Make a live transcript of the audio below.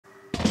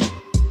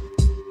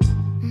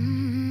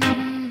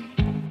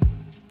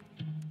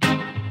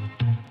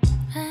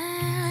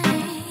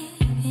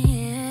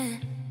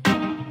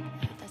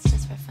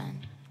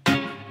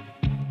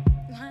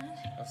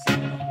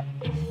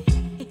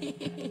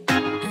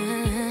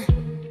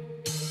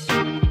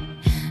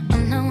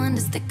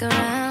stick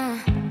around.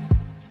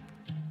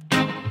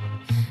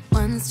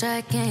 One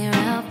strike and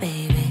you're out,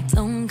 baby.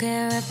 Don't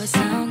care if I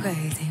sound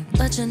crazy,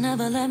 but you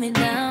never let me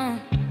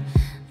down.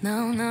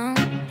 No, no,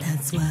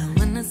 that's why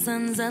when the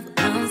sun's up,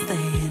 I'm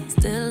staying.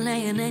 Still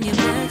laying in your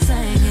bed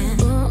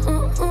singing. Ooh,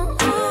 ooh, ooh,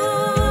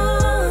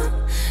 ooh.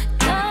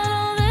 Got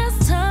all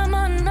this time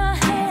on our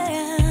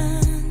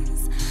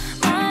hands.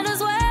 Might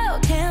as well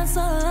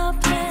cancel our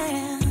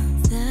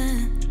plans,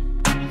 yeah.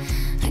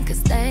 I could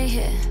stay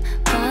here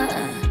for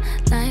a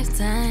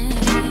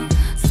lifetime.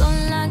 So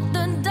lock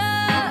the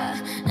door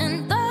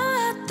and throw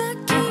out the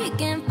key.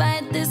 Can't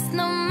fight this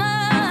no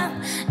more.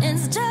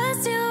 It's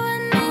just you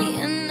and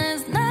me, and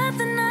there's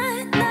nothing I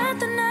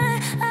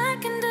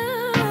can do.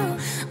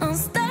 I'm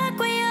stuck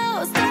with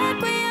you, stuck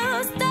with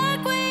you, stuck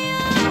with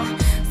you.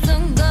 So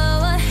go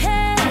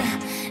ahead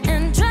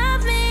and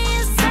drive me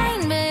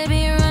insane,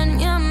 baby. Run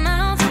your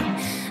mouth.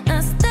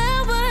 I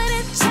still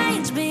wouldn't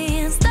change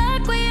being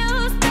stuck with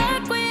you,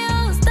 stuck with you,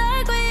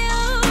 stuck with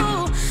you.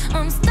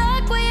 I'm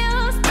stuck with you,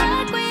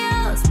 stuck with you,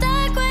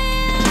 stuck with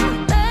you,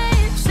 baby.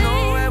 There's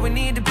nowhere we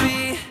need to be.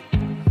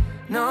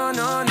 No,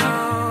 no, no.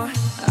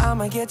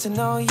 I'ma get to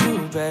know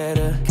you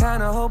better.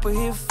 Kinda hope we're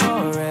here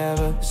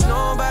forever. There's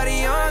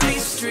nobody on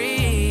these streets.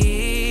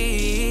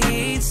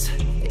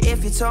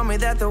 If you told me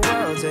that the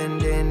world's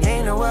ending,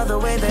 ain't no other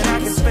way that I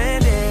can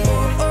spend it. Oh,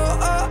 oh,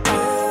 oh,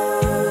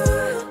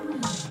 oh.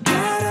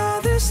 Got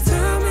all this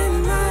time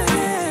in my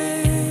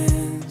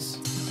hands.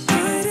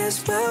 Might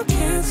as well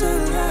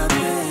cancel our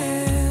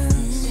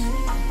plans.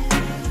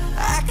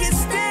 I could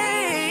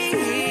stay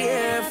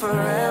here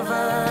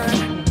forever.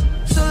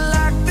 So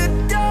lock the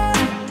door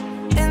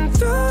and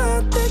throw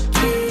out the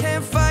key.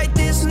 Can't fight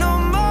this no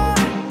more.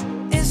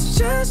 It's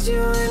just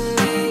you and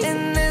me,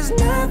 and there's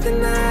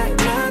nothing I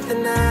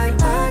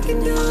can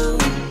do.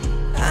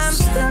 I'm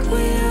stuck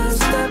with you,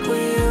 stuck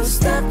with you,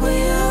 stuck with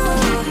you.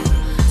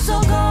 So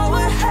go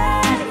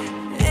ahead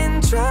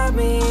and drive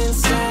me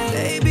insane,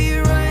 baby.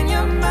 Run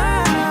your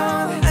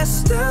mouth. I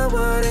still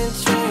wouldn't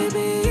trade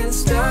being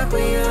stuck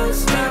with you,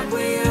 stuck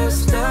with you,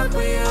 stuck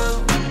with you.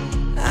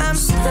 I'm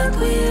stuck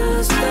with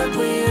you, stuck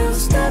with you,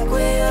 stuck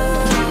with you.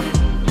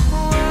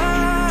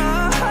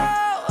 Whoa,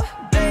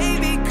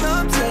 baby,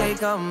 come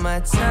take all my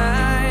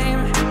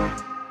time.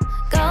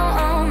 Go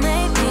on,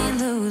 make me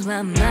lose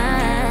my mind.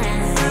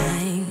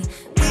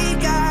 We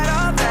got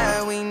all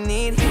that we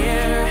need